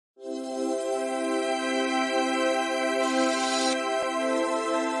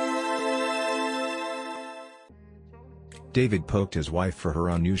David poked his wife for her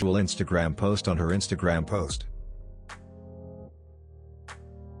unusual Instagram post on her Instagram post.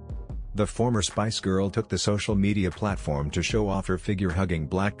 The former Spice Girl took the social media platform to show off her figure-hugging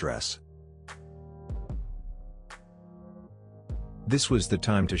black dress. This was the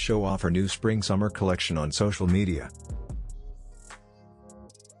time to show off her new spring-summer collection on social media.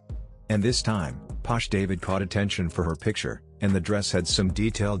 And this time, Posh David caught attention for her picture, and the dress had some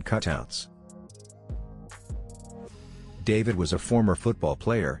detailed cutouts. David was a former football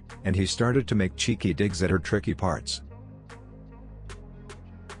player, and he started to make cheeky digs at her tricky parts.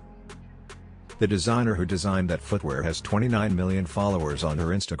 The designer who designed that footwear has 29 million followers on her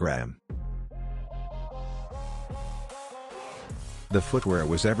Instagram. The footwear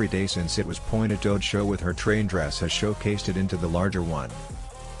was everyday since it was pointed-toed, show with her train dress has showcased it into the larger one.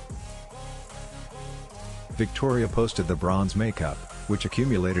 Victoria posted the bronze makeup, which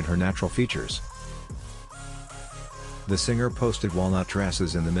accumulated her natural features. The singer posted walnut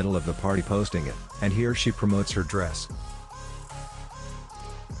dresses in the middle of the party, posting it, and here she promotes her dress.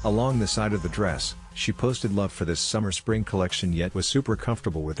 Along the side of the dress, she posted love for this summer-spring collection, yet was super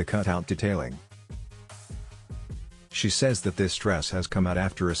comfortable with the cutout detailing. She says that this dress has come out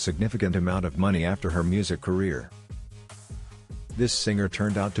after a significant amount of money after her music career. This singer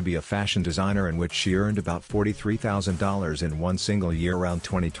turned out to be a fashion designer in which she earned about $43,000 in one single year around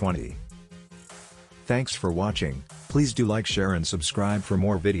 2020. Thanks for watching. Please do like, share and subscribe for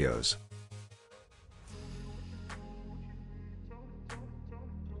more videos.